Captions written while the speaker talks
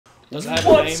Does it have a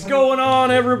What's name? going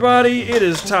on, everybody? It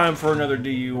is time for another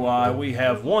DUI. We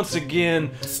have once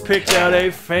again picked out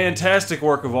a fantastic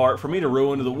work of art for me to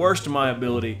ruin to the worst of my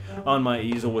ability on my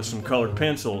easel with some colored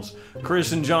pencils.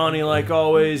 Chris and Johnny, like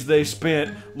always, they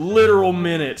spent literal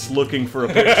minutes looking for a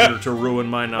picture to ruin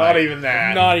my night. Not even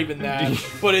that. Not even that.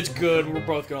 But it's good. We're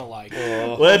both gonna like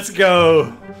it. Let's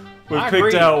go. We I picked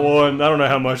agree. out one. I don't know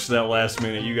how much that last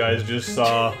minute you guys just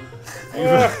saw.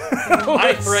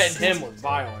 I threatened him with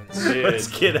violence. Let's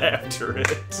get after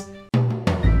it.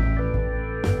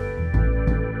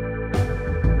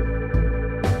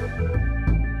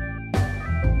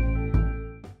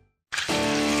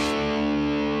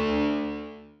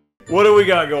 What do we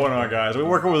got going on, guys? We're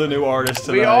working with a new artist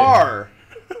tonight. We are.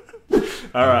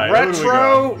 All right. who do we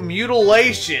got? Retro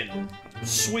Mutilation.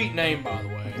 Sweet name, by the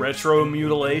way. Retro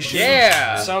Mutilation.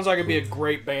 Yeah. Sounds like it'd be a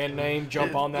great band name.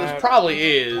 Jump on that. This probably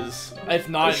is. If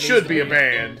not, It should be a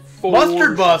band. For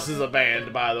MustardBus is a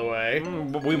band, by the way.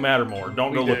 But we matter more.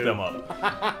 Don't go We look do. them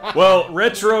up. Well,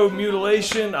 Retro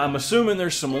Mutilation, I'm assuming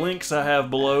there's some links I have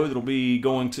below that'll be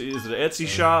going to, is it an Etsy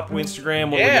shop, Instagram,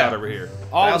 what do we Yeah. got over here?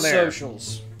 all Down the there.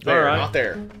 socials. There, Alright. not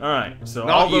there. Alright, so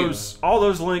Not all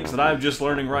those links that I'm just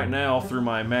learning right now through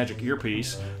my magic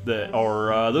earpiece that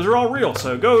are, those are all real.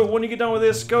 So go, when you get done with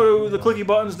this, go to the clicky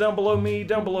buttons down below me,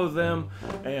 down below them,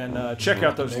 and check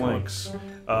out those links.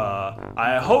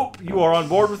 I hope you are on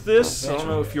board with this. I don't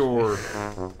know if you're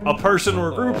a person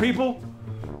or a group of people,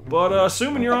 but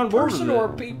assuming you're on board with Person it, or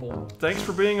people. thanks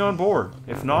for being on board.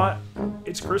 If not,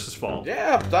 it's Chris's fault.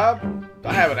 Yeah, but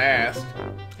I haven't asked.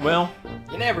 Well,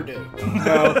 You never do.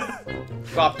 No.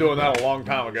 Stopped doing that a long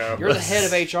time ago. You're the head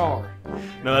of HR.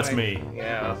 no, that's me.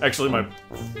 Yeah. Actually, my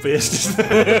fist is the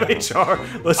head of HR.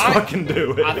 Let's fucking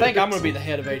do it. I think I'm gonna be the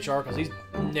head of HR because these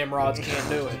Nimrods can't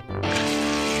do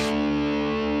it.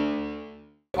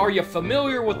 Are you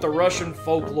familiar with the Russian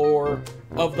folklore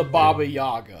of the Baba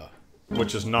Yaga?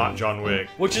 Which is not John Wick.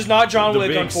 Which is not John The Wick,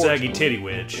 big unfortunately. saggy titty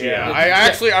witch. Yeah,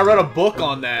 I read a book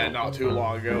on that not too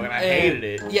long ago, and I hated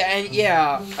it.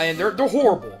 Yeah, and they're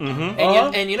horrible.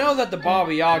 And you know that the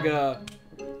Baba Yaga,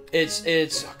 it's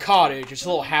a cottage, it's a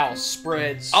little house,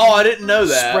 spreads, Oh, I didn't know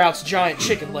that. sprouts giant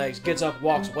chicken legs, gets up,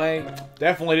 walks away.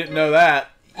 Definitely didn't know that.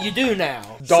 You do now.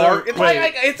 Dark. So, it's wait.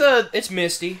 like It's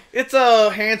misty. it's a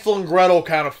Hansel and Gretel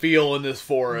kind of feel in this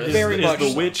forest. Very Is much the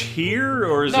so. witch here,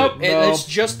 or is Nope, it? No. it's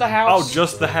just the Oh, house.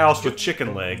 just the house with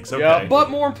chicken legs. Okay. Yep. But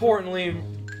more importantly,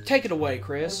 take it away,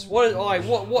 Chris. What?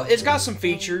 It's got some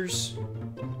features.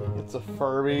 It's a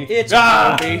Furby. It's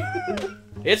Ah! Furby.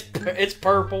 It's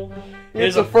purple.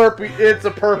 It's a Furby. It's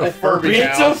a purple Furby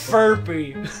It's house. a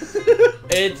Furby.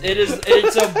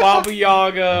 It's a Baba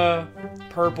Yaga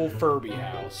purple Furby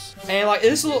house. And like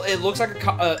this little, it looks like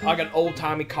like an old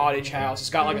timey cottage house. It's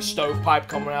got like a stovepipe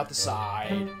coming out the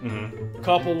side,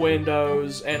 couple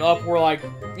windows, and up where like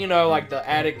like the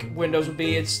attic windows would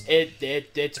be. It's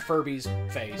Furby's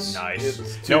face. Nice.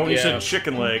 It's Now, when you yeah. said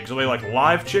chicken legs, are they like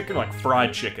live chicken, or like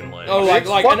fried chicken legs? Oh, It's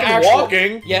like an fucking actual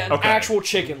walking. Yeah, an Okay. actual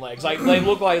chicken legs. Like they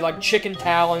look like chicken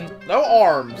talon. No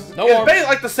arms. No it's arms. basically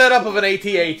like the setup of an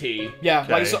AT-AT. Yeah,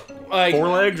 Okay. like so, like 4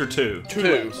 legs or 2? two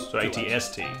Two. legs. So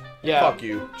ATST. Yeah, Fuck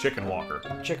you. Chicken walker.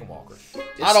 chicken walker.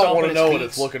 I don't want to It's know what stomping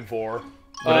it's its looking for.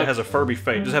 But it has a Furby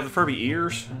face. Does it have the Furby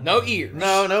ears? feet. No ears.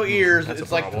 No ears. That's a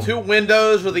It's like problem. 2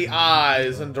 windows with the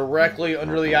eyes, and directly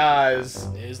under the eyes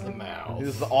Is the mouth.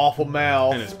 is the awful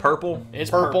mouth. And it's purple? It's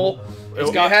purple. purple. It's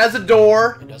It got. has a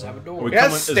door. It does have a door. We- It has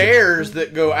Coming- is it- stairs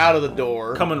that go out of the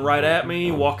door. Coming right at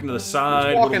me, walking to the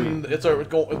side. what do Walking. It's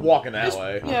walking that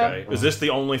way. Yeah. Okay. Is this the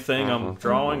only thing I'm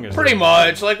drawing? Is Pretty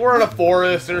much. Like we're in a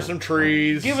forest. There's some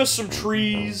trees. Give us some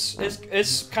trees.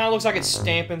 It's kind of looks like it's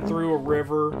stamping through a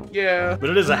river. Yeah.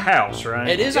 But it is a house, right?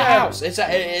 It is a Yeah. house. It's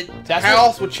a that's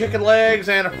House with chicken legs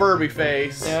and a Furby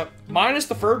face. Yeah, minus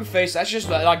the Furby face. That's just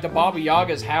like the Baba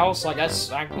Yaga's house. Like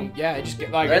that's yeah. It just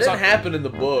get like That it's didn't like, happen in the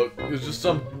book. It was just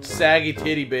some saggy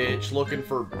titty bitch looking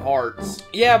for hearts.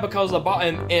 Yeah, because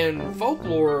in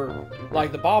folklore,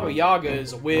 like the Baba Yaga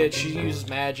is a witch. She uses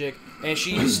magic, and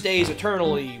she stays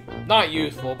eternally not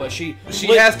youthful, but she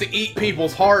Has to eat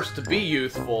people's hearts to be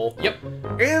youthful. Yep.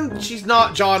 And she's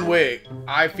not John Wick.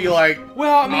 I feel like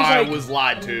Well, I mean, it's I like, was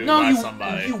lied to no, by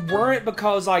somebody. you weren't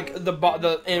because like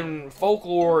the in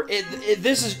folklore,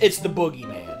 it's the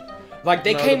boogeyman. Like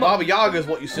they No, came the up. Baba Yaga is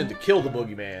what you send to kill the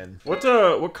boogeyman. What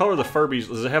color are the Furbies?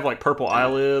 Does it have like purple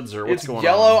eyelids or what's It's going on?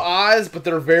 yellow eyes, but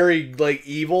they're very like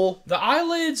evil. The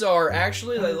eyelids are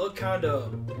actually they look kind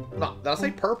of. No, did I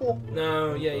say purple?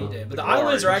 No, yeah, you did. But the Orange.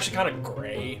 eyelids are actually kind of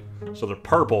gray. So they're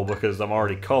purple because I'm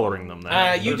already coloring them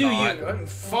now. You They're do not. you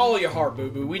follow your heart, boo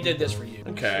boo. We did this for you.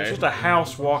 Okay. It's just a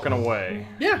house walking away.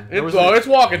 Yeah, was it's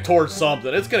walking towards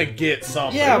something. It's gonna get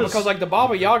something. Yeah, was- because like the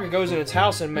Baba Yaga goes in its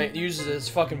house and uses its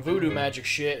fucking voodoo magic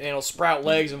shit, and it'll sprout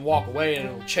legs and walk away, and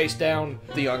it'll chase down.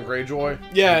 Theon Greyjoy.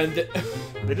 Yeah, and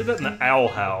They did that in the Owl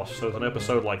House. So it's an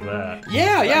episode like that.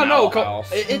 yeah, An no, owl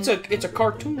house. it's a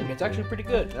cartoon. It's actually pretty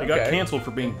good. It got Okay. canceled for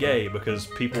being gay because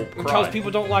people Because cried. people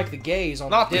don't like the gays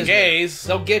on Not the Disney. gays.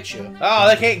 They'll get you. Oh,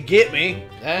 they can't get me.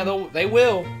 Yeah, they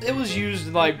will. It was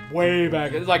used like way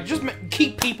back. It's like just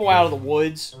keep people out of the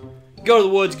woods. Go to the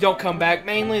woods, don't come back.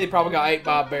 Mainly, they probably got ate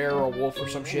by a bear or a wolf or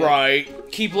some shit. Right.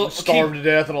 Starved to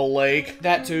death in a lake.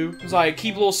 That too. It's like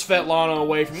keep little Svetlana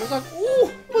away from it. It's like,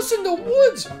 ooh, what's in the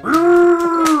woods?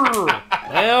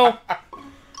 Well,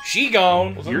 she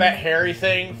gone. Wasn't that hairy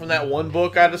thing from that one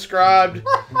book I described?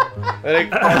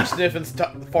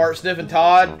 That fart sniffing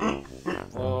Todd.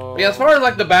 Yeah, as far as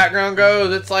like the background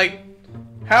goes, it's like,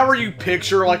 however you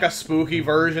picture like a spooky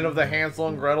version of the Hansel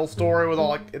and Gretel story with all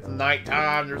like it's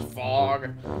nighttime, there's fog.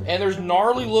 And there's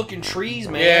gnarly looking trees,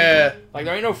 man. Yeah. Like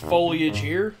there ain't no foliage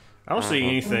here. I don't see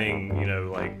anything,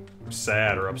 like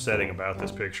sad or upsetting about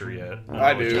this picture yet.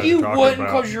 I know do. what you're You talking wouldn't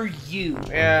about. because you're you.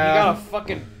 Yeah. You got a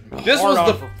fucking This hard was on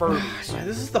the for Furbies. Yeah,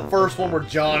 this is the first one where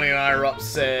Johnny and I are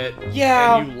upset.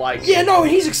 Yeah. And you like Yeah, it. no,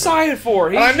 he's excited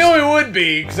for it. And I knew he would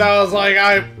be, because I was like,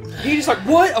 He's just like,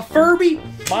 what? A Furby?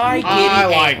 My giddy I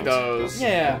like aunt. those.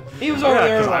 Yeah. He was over Yeah,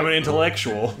 there because like, I'm an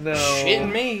intellectual. No.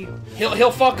 shitting me.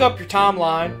 He'll fuck up your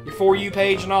timeline, your For You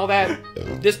page and all that.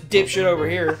 This dipshit over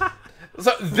here.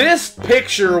 So this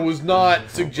picture was not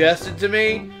suggested to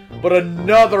me, but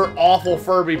another awful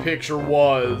Furby picture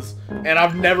was, and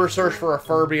I've never searched for a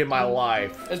Furby in my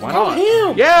life. It's Why called not?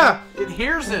 him. Yeah, it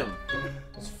hears him.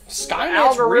 The Skynet's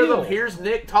algorithm real. hears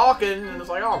Nick talking, and it's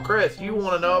like, oh, Chris, you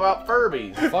want to know about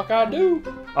Furbies? Fuck I do.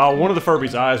 One of the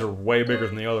Furby's eyes are way bigger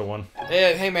than the other one.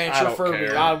 Hey man, it's I your don't Furby.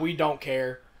 care. We don't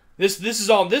care. This is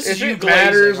all. This is If you it glazing.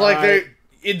 matters, like alright?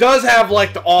 it does have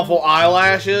like the awful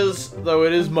eyelashes, though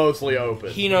it is mostly open.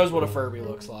 He knows what a Furby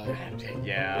looks like.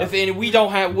 Yeah. If we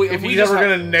don't have, If he's ever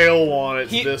gonna nail one,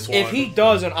 it's this one. If he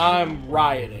doesn't, I'm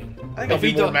rioting. I think I'd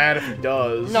be more mad if he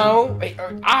does. No,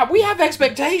 we have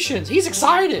expectations. He's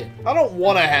excited. I don't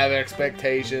want to have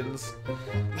expectations.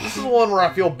 This is one where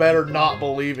I feel better not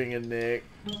believing in Nick.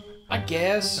 I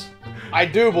guess. I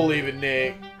do believe in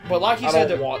Nick. But like he I said,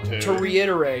 don't want to. to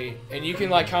reiterate, and you can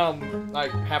like kind of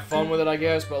like have fun with it, I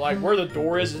guess. But like where the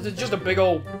door is, it's just a big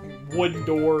old wooden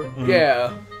door,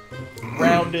 Yeah.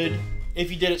 rounded. If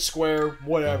you did it square,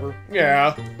 whatever.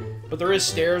 Yeah. But there is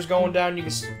stairs going down. You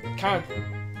can kind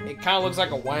of. It kind of looks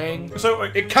like a wang. So,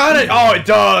 It kind of. Oh, it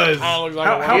does. Kind of looks like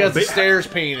How- a how He wang. has the big- stairs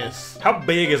penis. how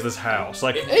big is this house?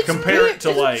 Like, It's compare big. it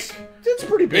to like. It's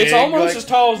pretty big. It's almost like, as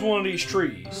tall as one of these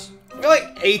trees. I feel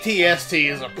like ATST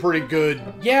is a pretty good.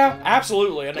 Yeah,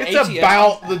 absolutely. An It's ATS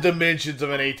about the dimensions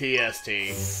of an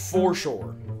ATST. for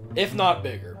sure, if not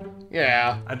bigger.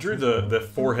 Yeah. I drew the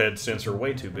forehead sensor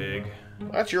way too big.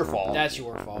 That's your fault. That's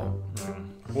your fault.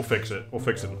 We'll fix it. We'll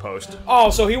fix it in post. Oh,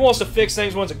 so he wants to fix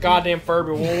things when it's a goddamn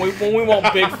Furby. When we want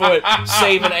Bigfoot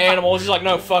saving animals, he's like,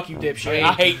 no, fuck you, dipshit.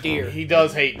 I hate deer. He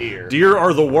does hate deer. Deer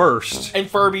are the worst. And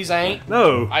Furbies ain't.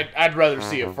 No. I'd rather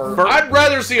see a Furby. I'd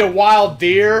rather see a wild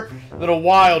deer than a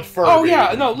wild Furby. Oh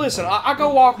yeah, no. Listen, I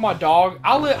go walk my dog.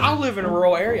 I live in a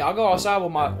rural area. I go outside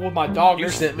with my dog. You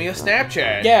There's- sent me a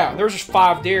Snapchat. Yeah, there's just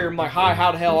 5 deer. I'm like, hi,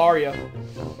 how the hell are you?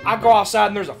 I go outside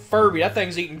and there's a Furby. That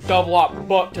thing's eating double up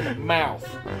butt to the mouth.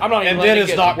 I'm not even. And letting then it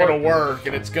it's get not work. gonna work,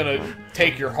 and it's gonna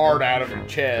take your heart out of your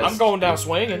chest. I'm going down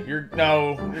swinging. You're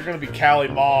gonna be Callie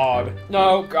Maud.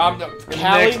 No, I'm the The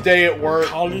Callie. next day at work.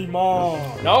 Callie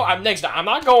Maud. No, I'm next. I'm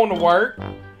not going to work.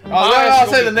 I'll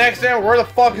say the next day, where the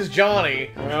fuck is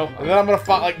Johnny? Well, And then I'm gonna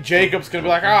find like Jacob's gonna be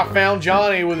like, I found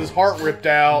Johnny with his heart ripped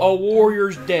out. a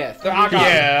warrior's death.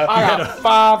 Yeah.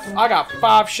 I got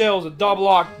 5 shells of double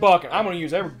lock bucket. I'm gonna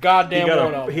use every goddamn one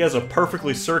of them. He has a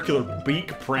perfectly circular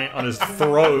beak print on his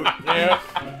throat. Yeah.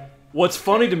 What's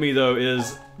funny to me though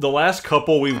is the last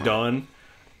couple we've done,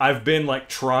 I've been like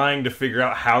trying to figure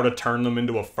out how to turn them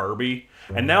into a Furby.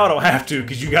 And now I don't have to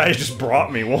because you guys just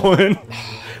brought me one.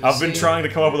 I've been trying to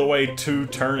come up with a way to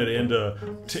turn it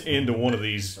into one of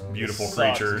these beautiful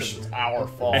Sucks, creatures. 'cause it's our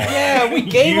fault. Yeah, we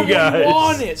gave You him what guys. he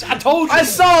wanted. I told you. I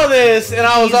saw this and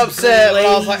I was He's upset, but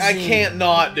I was like, I lazy. can't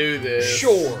not do this.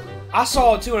 Sure. I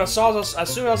saw it too, and as soon as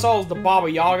I saw it was the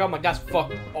Baba Yaga, I'm like, that's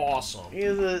fucking awesome.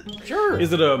 Is it? Sure.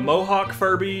 Is it a mohawk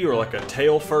Furby or like a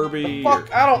tail Furby?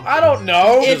 Fuck, I don't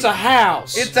know. It's a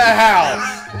house. It's a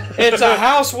house. It's a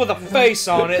house with a face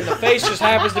on it, and the face just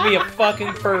happens to be a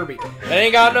fucking Furby. It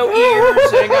ain't got no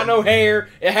ears, it ain't got no hair,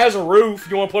 it has a roof.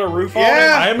 You want to put a roof on it?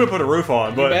 I am gonna put a roof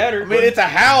on, but Better. I mean, it's a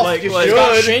house. Like- you like- It's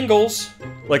got should. shingles.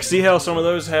 like, see how some of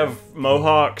those have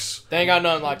mohawks? They ain't got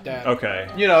nothing like that. Okay.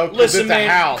 You know, 'cause Listen, it's man,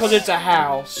 a house. because it's a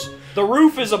house. The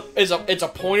roof is a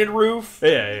pointed roof.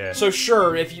 Yeah. So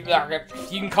sure, if you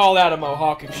can call that a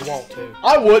mohawk if you want to.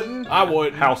 I wouldn't. I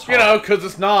wouldn't. House. You know, because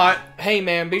it's not. Hey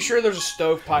man, be sure there's a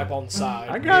stovepipe on the side.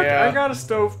 I Yeah. got a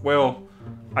stove. Well,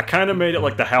 I kind of made it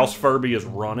like the house Furby is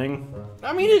running.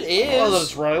 I mean, it Oh, is.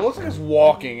 that's right. It looks like it's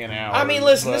walking in hours. I mean,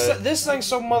 listen, but- this thing's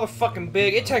so motherfucking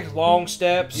big. It takes long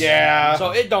steps. Yeah.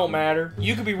 So it don't matter.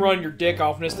 You could be running your dick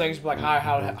off, and this thing's be like, hi,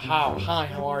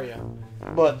 how are you?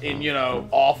 But in, you know,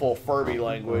 awful Furby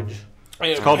language.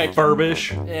 It's called Furbish.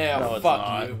 Yeah, No, it's fuck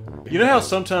not. you. You know how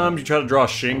sometimes you try to draw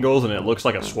shingles and it looks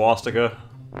like a swastika?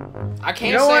 I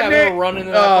can't You know say what, I've Nick? ever run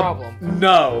into that problem.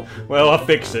 No. Well, I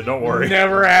fixed it. Don't worry.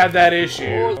 Never had that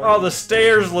issue. Oh, the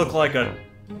stairs look like a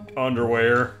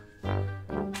underwear.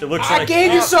 It looks I like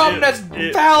gave you something that's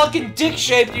it- phallic and dick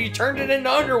shaped, and you turned it into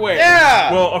underwear.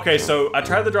 Yeah. Well, okay, so I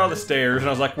tried to draw the stairs, and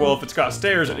I was like, well, if it's got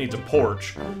stairs, it needs a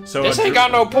porch. So This I ain't drew-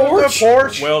 got no The porch.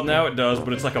 porch. Well, now it does,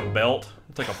 but it's like a belt.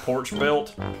 It's like a porch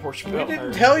belt. Porch We belt didn't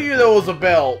hurt. tell you there was a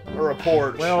belt or a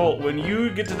porch. Well, when you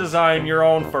get to design your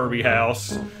own Furby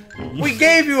house, we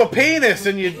gave you a penis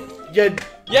and you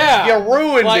Yeah. you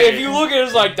ruined Like it. if you look at it,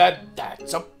 it's like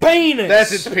that's a penis.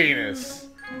 That's its penis.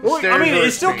 Well, I Stairs mean, are it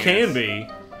its still penis. can be.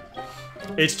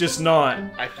 It's just not.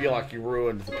 I feel like you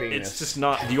ruined the penis. It's just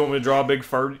not. Do you want me to draw a big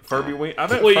Furby wing? I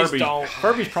bet Please Furbies, don't.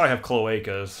 Furbies probably have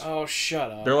cloacas. Oh,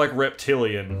 shut up. They're like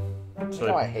reptilian. So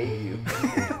Oh, I hate you.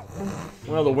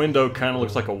 well, the window kind of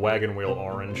looks like a wagon wheel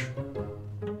orange.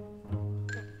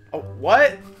 Oh,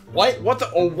 what? What? What's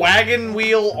a wagon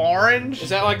wheel orange? Is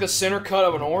that like the center cut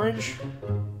of an orange?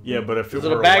 Yeah, but if Is it it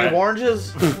were a bag of wa-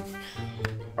 oranges?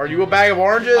 Are you a bag of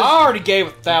oranges? I already gave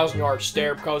a 1,000-yard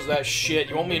stare because of that shit.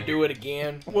 You want me to do it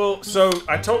again? Well, so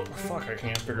I told. Fuck, I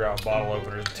can't figure out bottle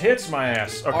openers. Tits my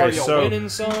ass. Okay, Are you so. winning,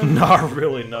 son? Not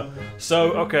really, no.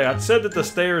 So, okay, I said that the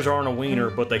stairs aren't a wiener,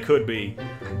 but they could be.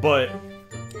 But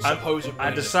Supposedly.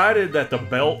 I decided that the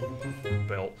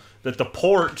that the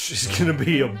porch is gonna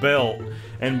be a belt,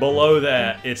 and below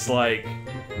that it's like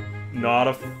not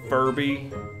a Furby,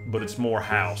 but it's more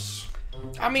house.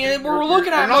 I mean, we're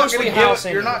looking at You're not mostly gonna house.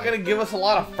 You're not gonna give us a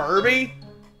lot of Furby?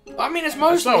 I mean, it's That's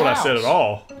mostly not what house. I said at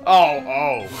all.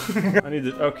 Oh. I need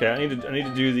to. Okay, I need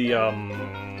to do the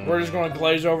We're just gonna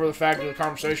glaze over the fact of the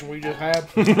conversation we just had.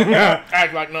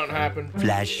 Act like nothing happened.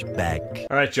 Flashback.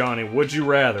 All right, Johnny. Would you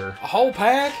rather? A whole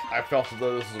pack? I felt as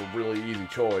though this was a really easy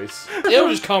choice. It'll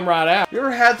just come right out. You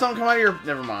ever had something come out of your...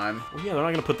 Never mind. Well, yeah, they're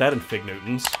not gonna put that in Fig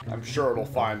Newtons. I'm sure it'll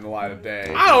find the light of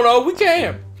day. I don't know. We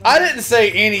can. I didn't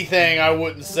say anything I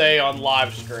wouldn't say on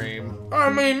live stream. I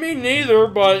mean, me neither.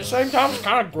 But at the same time, it's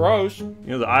kind of gross. You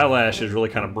know, the eyelashes really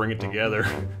kind of bring it together.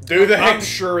 Do they? I'm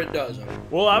sure it doesn't.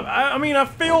 Well, I mean, I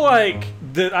feel like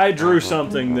that I drew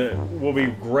something that will be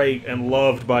great and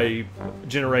loved by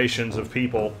generations of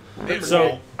people.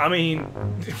 So, I mean,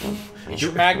 It's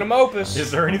your magnum opus. is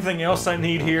there anything else I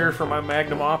need here for my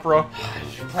magnum opera?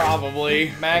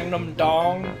 Probably magnum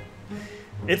dong.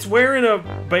 It's wearing a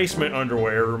basement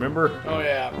underwear, remember? Oh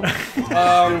yeah.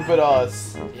 Stupid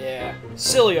us. Yeah.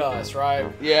 Silly us,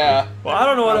 right? Yeah. Well, I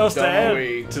don't know what How else to dumb are add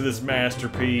we? to this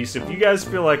masterpiece. If you guys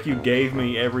feel like you gave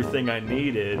me everything I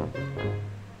needed,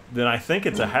 then I think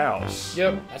it's a house.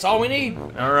 Yep. That's all we need.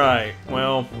 All right.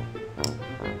 Well,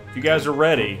 if you guys are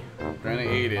ready, Gonna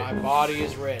eat My it. body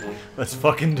is ready. let's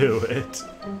fucking do it.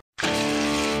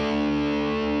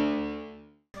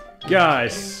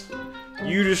 Guys,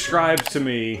 you described to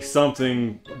me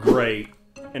something great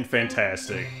and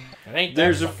fantastic. It ain't that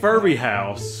There's a fucking- Furby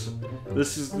house.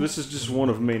 This is just one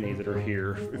of many that are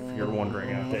here, if you're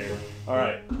wondering out there.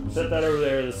 Alright, set that over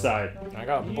there to the side. I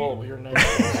got a bullet with your name.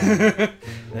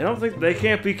 on it. They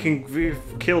can't be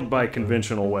killed by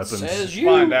conventional weapons. Says you.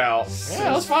 Find out.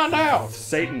 Yeah, let's find out.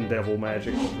 Satan devil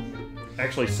magic.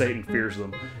 Actually, Satan fears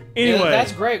them. Yeah, Anyway,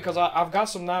 that's great because I've got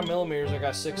some 9mm that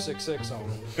got 6.66 on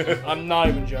them. I'm not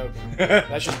even joking.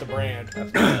 That's just the brand.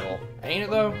 That's metal. Ain't it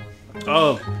though?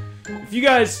 if you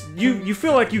guys, you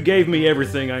feel like you gave me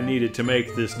everything I needed to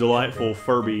make this delightful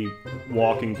Furby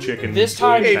walking chicken This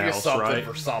time- Gave you house, something right?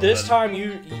 for something. This time,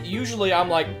 usually I'm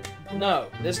like, no.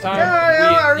 This time,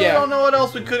 I really don't know what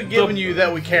else we could have given you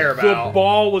that we care The about.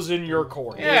 ball was in your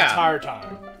court the Yeah. entire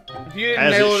time. If you didn't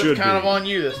As nail it it, should it's kind be. of on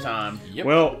you this time. Yep.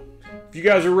 Well, if you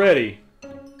guys are ready,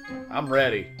 I'm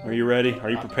ready. are you ready? Are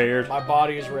you prepared? My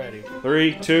body is ready.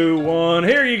 3, 2, 1,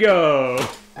 here you go!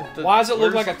 Why does it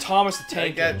look like a Thomas the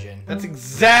Tank Engine? That's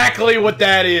exactly what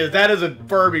that is. That is a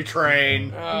Furby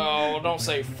train. Oh, don't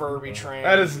say Furby train.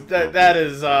 That is That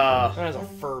is a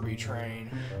Furby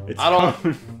train. It's I don't-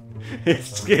 coming.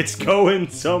 It's going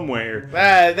somewhere.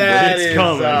 that It's is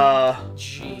coming.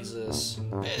 Jesus.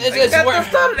 That's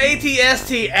not an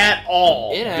ATST at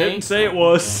all. It Didn't ain't. say it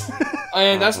was.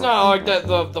 And that's not like that.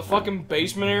 The fucking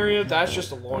basement area. That's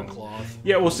just a loincloth.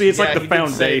 Yeah, well, see, it's Yeah, like the he did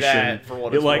say foundation. that, for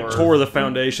what It it's like worth. tore the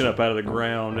foundation up out of the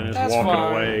ground and is That's walking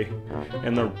fine. away.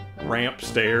 And the ramp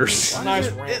stairs. Nice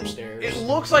It- ramp stairs. It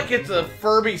looks like it's a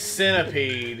Furby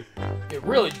centipede, It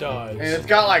really does. and it's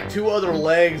got like 2 other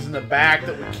legs in the back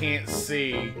that we can't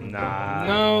see. Nah.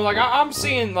 No, like I'm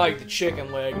seeing like the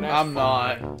chicken leg. And that's I'm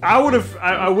not. I would have.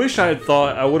 I wish I had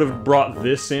thought I would have brought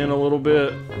this in a little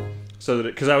bit, so that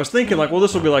because I was thinking like, well,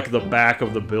 this will be like the back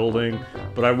of the building,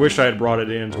 but I wish I had brought it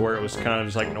in to where it was kind of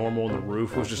just like normal, and the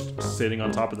roof was just sitting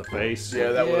on top of the face.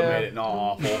 Yeah, that would have Yeah. made it not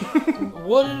awful.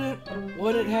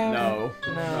 Would it have? No.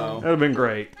 No. No. That would have been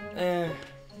great. Eh.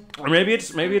 Or maybe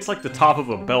it's like the top of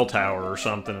a bell tower or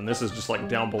something, and this is just like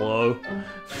down below.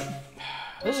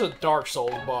 This is a Dark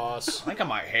Souls boss. I think I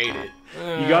might hate it.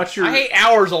 You got your I hate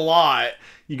hours a lot.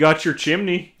 you got your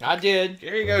chimney. I did.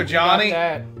 There you go, Got Johnny.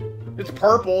 that. It's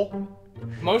purple.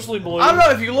 Mostly blue. I don't know,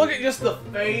 if you look at just the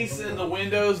face and the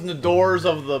windows and the doors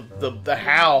of the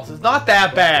house, it's not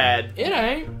that bad. It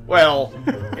ain't. Well,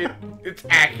 it's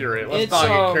accurate. Let's It's, not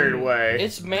get carried um, away.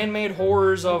 It's man-made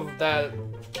horrors of that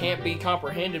can't be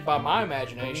comprehended by my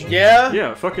imagination. Yeah?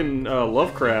 Yeah, fucking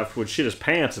Lovecraft would shit his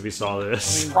pants if he saw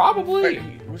this. Probably.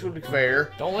 Which would be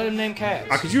fair. Don't let him name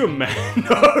cats. Could you imagine?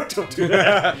 No, don't do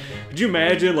that. Could you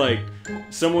imagine, like,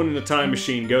 someone in a time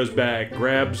machine goes back,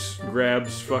 grabs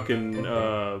fucking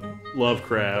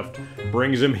Lovecraft,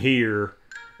 brings him here,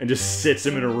 and just sits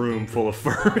him in a room full of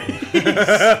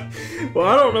Furbies? Well,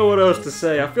 I don't know what else to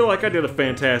say. I feel like I did a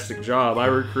fantastic job. I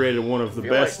recreated one of the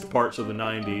best parts of the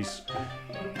 90s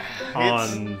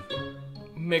on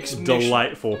Mixed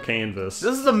delightful canvas.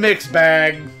 This is a mixed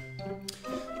bag.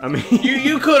 I mean,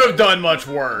 You could have done much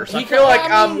worse. I feel like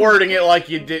I'm wording it like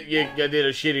you did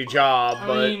a shitty job, I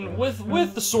but mean,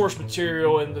 with the source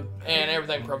material and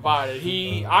everything provided,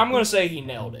 I'm gonna say he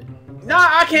nailed it. nah,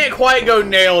 I can't quite go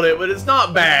nailed it, but it's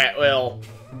not bad. Well,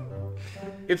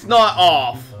 it's not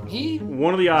off.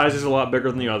 one of the eyes is a lot bigger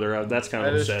than the other. That's kind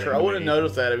of That is upsetting. true. I to would have me.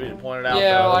 noticed that if you didn't point it out.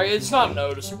 Yeah, though. like it's not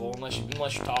noticeable unless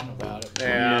you're talking about it.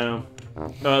 Yeah.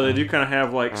 They do kind of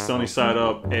have like sunny side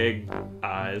up egg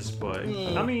eyes, but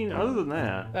I mean, other than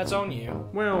that, That's on you.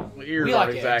 well, The ears We aren't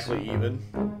like exactly even.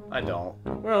 I don't.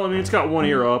 I mean, it's got one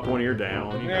ear up, one ear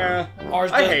down. You know. Yeah. Ours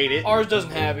I doesn't- hate it. Ours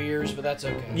doesn't have ears, but that's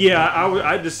okay. Yeah,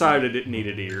 I decided it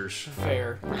needed ears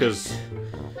Fair. because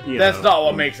you That's know. not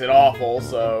what makes it awful,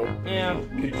 so. Yeah.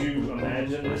 Could you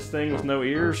imagine this thing with no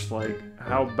ears? Like,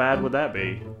 how bad would that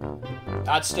be?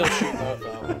 I'd still shoot both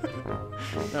of them.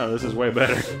 No, this is way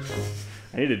better.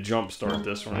 I need to jumpstart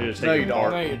this one. I need to take No, it you don't.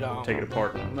 apart. No, you don't. Take it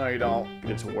apart and No, you don't.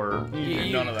 get to work. You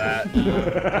do none of that.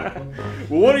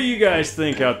 Well, what do you guys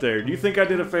think out there? Do you think I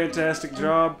did a fantastic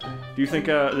job? Do you think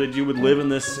that you would live in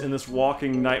this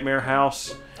walking nightmare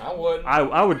house? I would.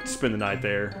 I would spend the night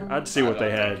there. I'd see what I they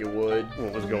don't had, think you would.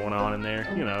 what was going on in there.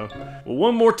 You know. Well,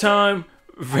 one more time,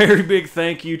 very big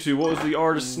thank you to what was the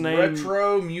artist's name?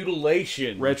 Retro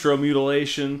mutilation. Retro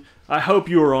Mutilation. I hope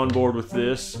you are on board with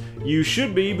this. You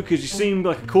should be because you seem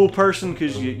like a cool person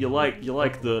because you like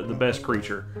the best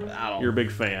creature. I don't. You're a big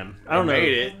fan. I don't know.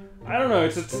 Made it. I don't know.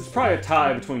 It's probably a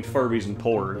tie between Furbies and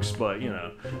Porgs, but you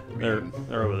know,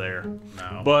 they're over there.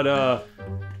 No. But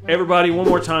everybody, one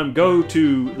more time, go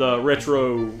to the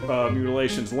Retro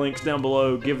Mutilations links down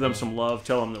below. Give them some love.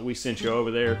 Tell them that we sent you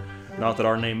over there. Not that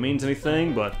our name means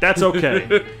anything, but that's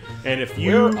okay. And if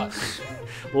you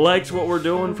liked what we're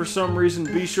doing for some reason,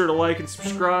 be sure to like and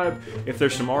subscribe. If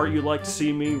there's some art you'd like to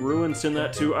see me ruin, send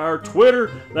that to our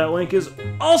Twitter. That link is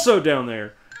also down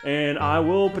there. And I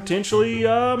will potentially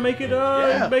make it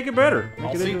better.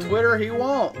 I'll see Twitter, he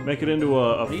won't. Make it into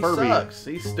a He Furby. sucks.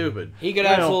 He's stupid. He could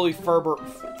Well- absolutely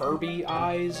Furby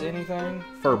eyes anything.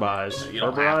 Furbies. You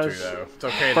don't Furby have to, eyes? though. It's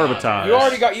okay. Furbities.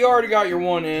 You already got your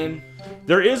one in.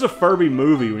 There is a Furby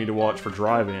movie we need to watch for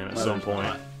drive-in at some there's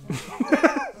point.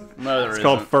 No, there It's isn't.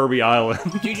 called Furby Island.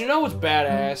 Dude, you know what's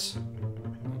badass?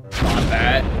 Not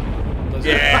that.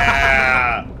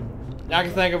 Yeah. I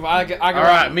can think of. I can, All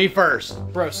right, me first.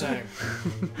 Bro, same.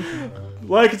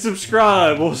 Like and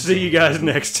subscribe. We'll see you guys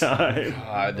next time.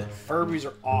 God. Furbies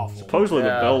are awful. Supposedly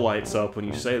Yeah. the bell lights up when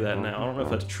you say that now. I don't know if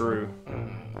that's true.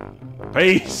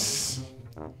 Peace.